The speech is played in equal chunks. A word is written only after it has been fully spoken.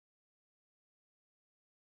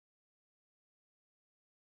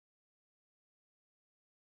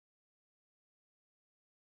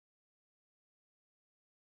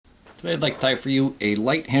Today I'd like to tie for you a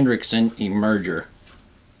light Hendrickson emerger.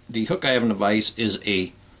 The hook I have in the vise is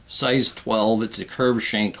a size 12. It's a curved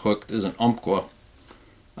shanked hook. There's an Umpqua.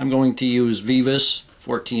 I'm going to use Vivas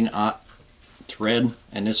 14/0 thread,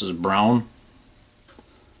 and this is brown.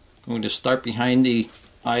 I'm going to start behind the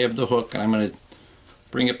eye of the hook, and I'm going to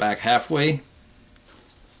bring it back halfway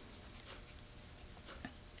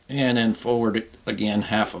and then forward it again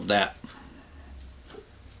half of that.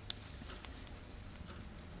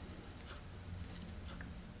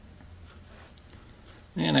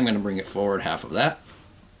 And I'm going to bring it forward half of that.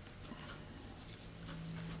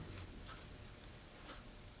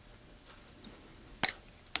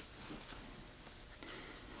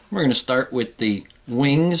 We're going to start with the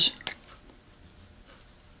wings.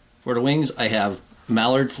 For the wings, I have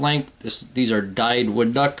mallard flank. These are dyed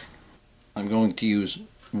wood duck. I'm going to use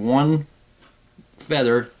one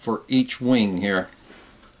feather for each wing here.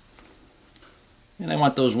 And I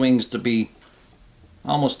want those wings to be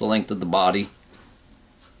almost the length of the body.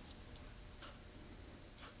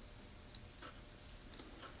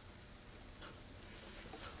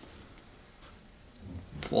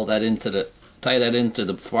 Fold that into the, tie that into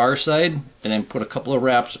the far side, and then put a couple of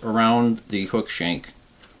wraps around the hook shank.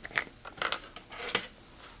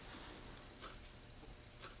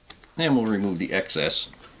 And we'll remove the excess.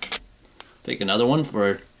 Take another one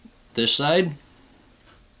for this side.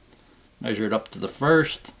 Measure it up to the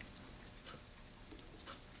first.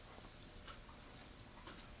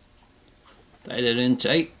 Tie that in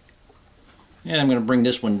tight. And I'm going to bring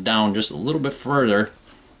this one down just a little bit further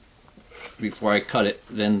before I cut it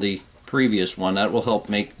than the previous one. That will help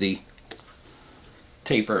make the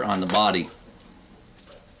taper on the body.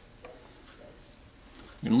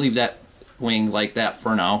 I'm going to leave that wing like that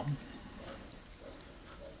for now.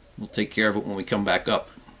 We'll take care of it when we come back up.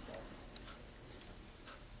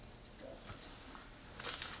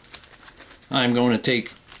 I'm going to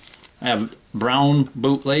take, I have brown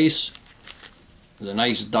boot lace. There's a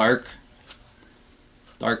nice dark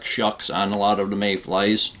shucks on a lot of the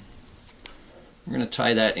mayflies. We're going to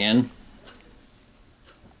tie that in.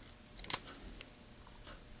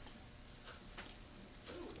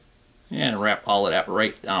 And wrap all of that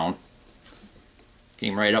right down.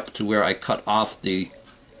 Came right up to where I cut off the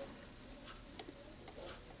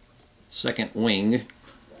second wing.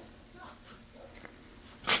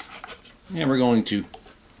 And we're going to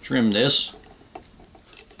trim this.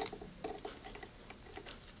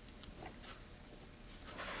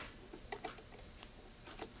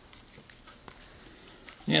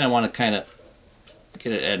 And I want to kind of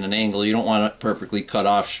get it at an angle. You don't want it perfectly cut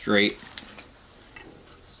off straight.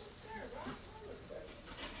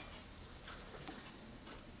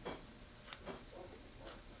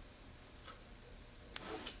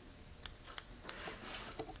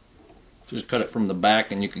 Just cut it from the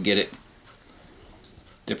back and you can get it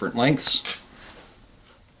different lengths.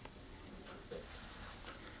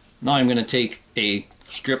 Now I'm going to take a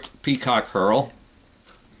stripped peacock herl.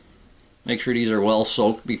 Make sure these are well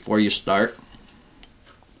soaked before you start.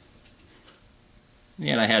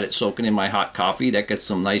 And I had it soaking in my hot coffee. That gets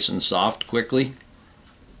them nice and soft quickly.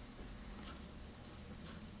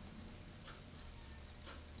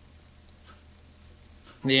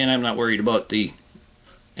 And I'm not worried about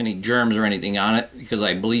any germs or anything on it because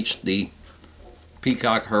I bleached the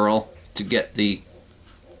peacock herl to get the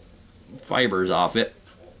fibers off it.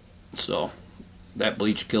 So that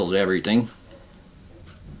bleach kills everything.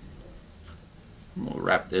 We'll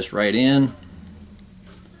wrap this right in.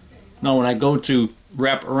 Now when I go to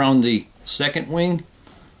wrap around the second wing,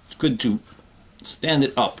 it's good to stand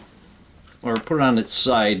it up or put it on its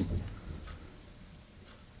side,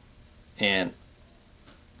 and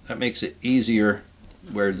that makes it easier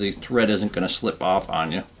where the thread isn't going to slip off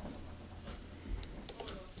on you.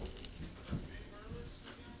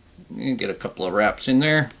 You get a couple of wraps in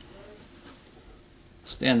there.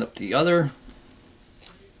 Stand up the other.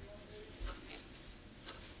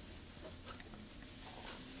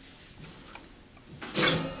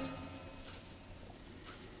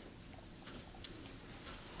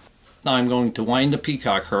 Now I'm going to wind the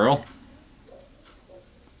peacock herl.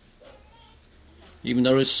 Even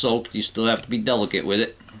though it's soaked, you still have to be delicate with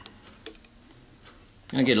it. I'm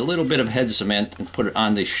going to get a little bit of head cement and put it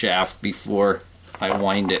on the shaft before I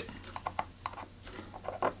wind it.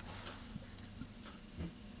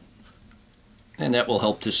 And that will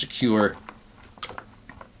help to secure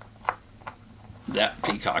that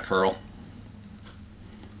peacock herl.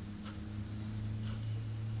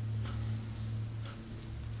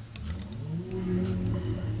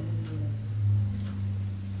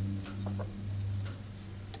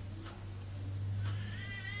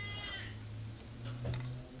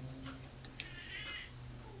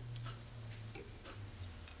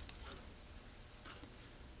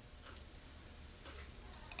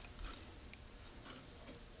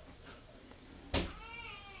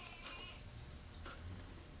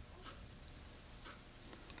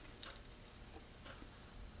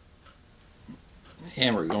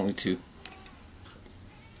 And we're going to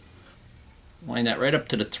wind that right up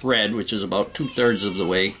to the thread, which is about 2/3 of the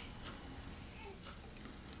way.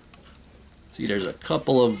 See, there's a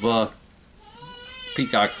couple of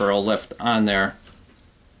peacock pearl left on there.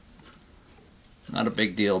 Not a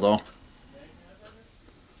big deal though.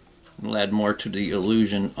 It'll add more to the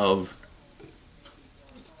illusion of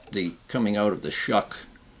the coming out of the shuck.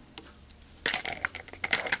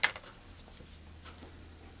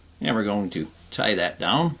 And we're going to tie that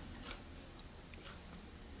down.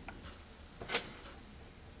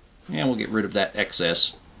 And we'll get rid of that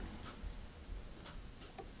excess.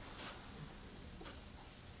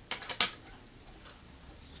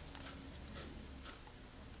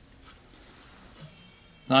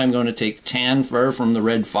 Now I'm going to take tan fur from the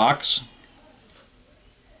red fox.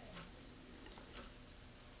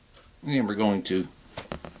 And we're going to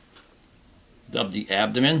dub the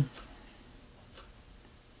abdomen.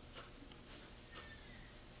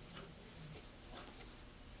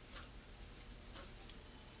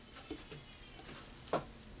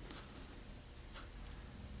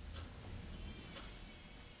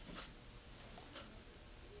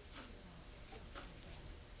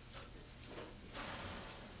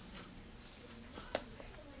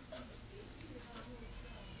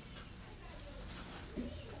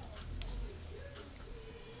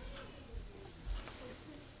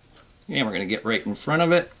 And we're going to get right in front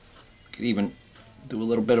of it. Could even do a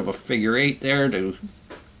little bit of a figure 8 there to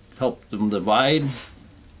help them divide.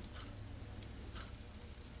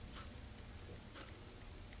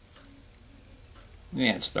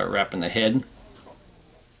 And start wrapping the head.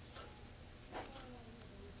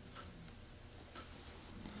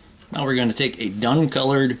 Now we're going to take a dun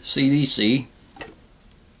colored CDC.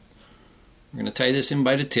 We're going to tie this in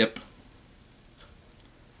by the tip.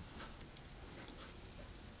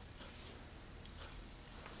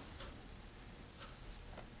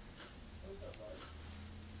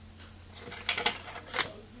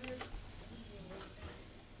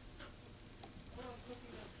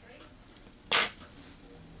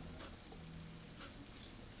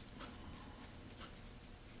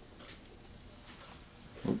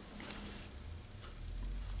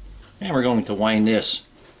 And we're going to wind this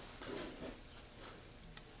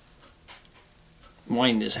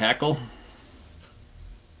hackle.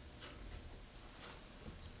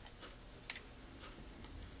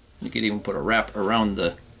 You could even put a wrap around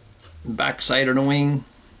the back side of the wing.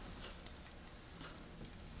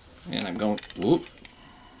 And I'm going, whoop.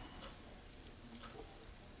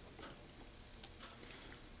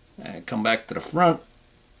 And come back to the front.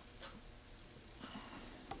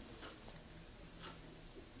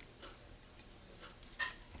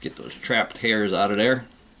 Get those trapped hairs out of there.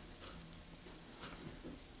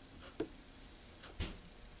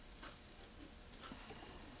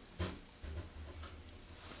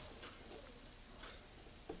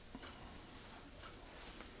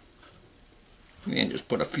 And just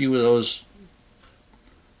put a few of those,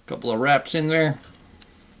 couple of wraps in there.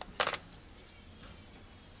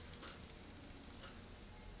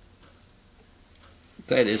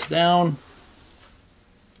 Tie this down.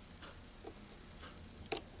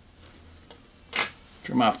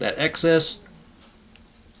 Trim off that excess.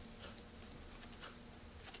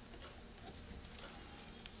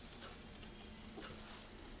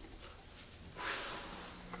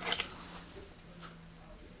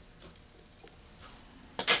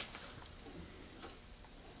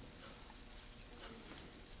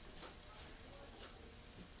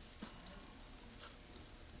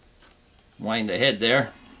 Wind the head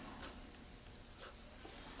there.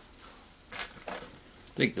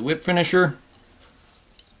 Take the whip finisher.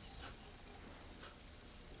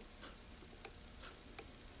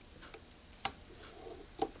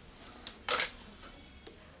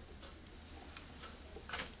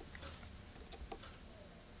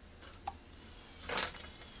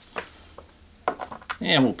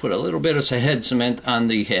 And we'll put a little bit of head cement on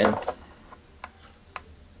the head.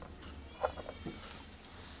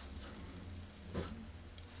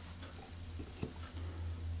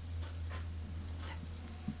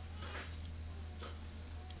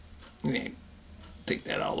 And take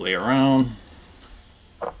that all the way around.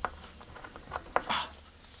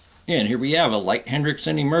 And here we have a light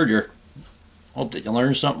Hendrickson emerger. Hope that you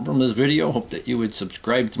learned something from this video. Hope that you would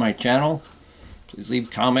subscribe to my channel. Please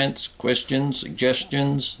leave comments, questions,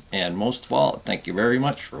 suggestions, and most of all, thank you very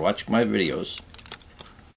much for watching my videos.